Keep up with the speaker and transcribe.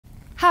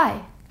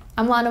Hi,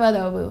 I'm Lana with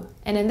OVOU,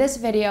 and in this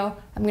video,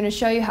 I'm going to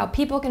show you how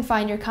people can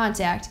find your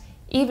contact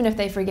even if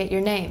they forget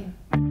your name.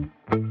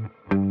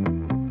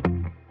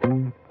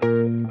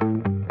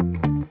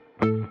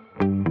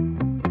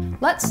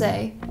 Let's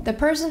say the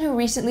person who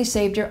recently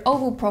saved your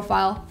OVOU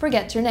profile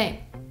forgets your name.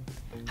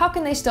 How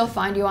can they still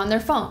find you on their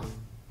phone?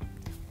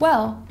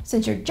 Well,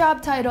 since your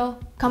job title,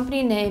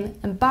 company name,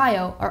 and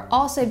bio are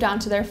all saved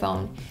onto their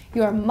phone,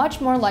 you are much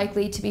more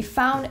likely to be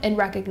found and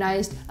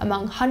recognized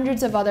among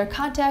hundreds of other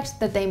contacts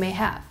that they may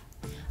have.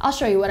 I'll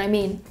show you what I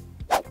mean.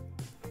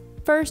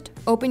 First,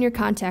 open your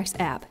Contacts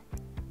app.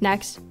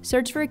 Next,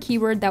 search for a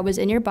keyword that was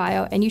in your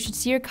bio and you should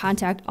see your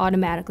contact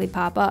automatically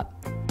pop up.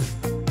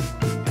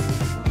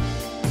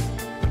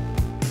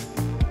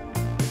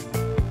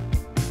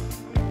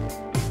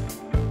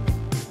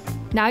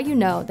 Now you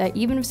know that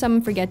even if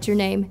someone forgets your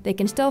name, they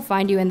can still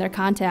find you in their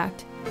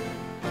contact.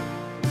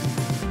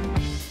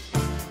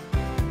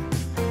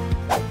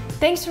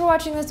 Thanks for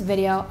watching this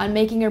video on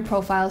making your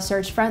profile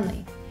search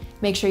friendly.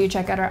 Make sure you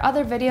check out our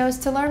other videos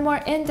to learn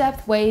more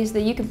in-depth ways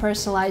that you can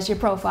personalize your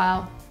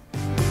profile.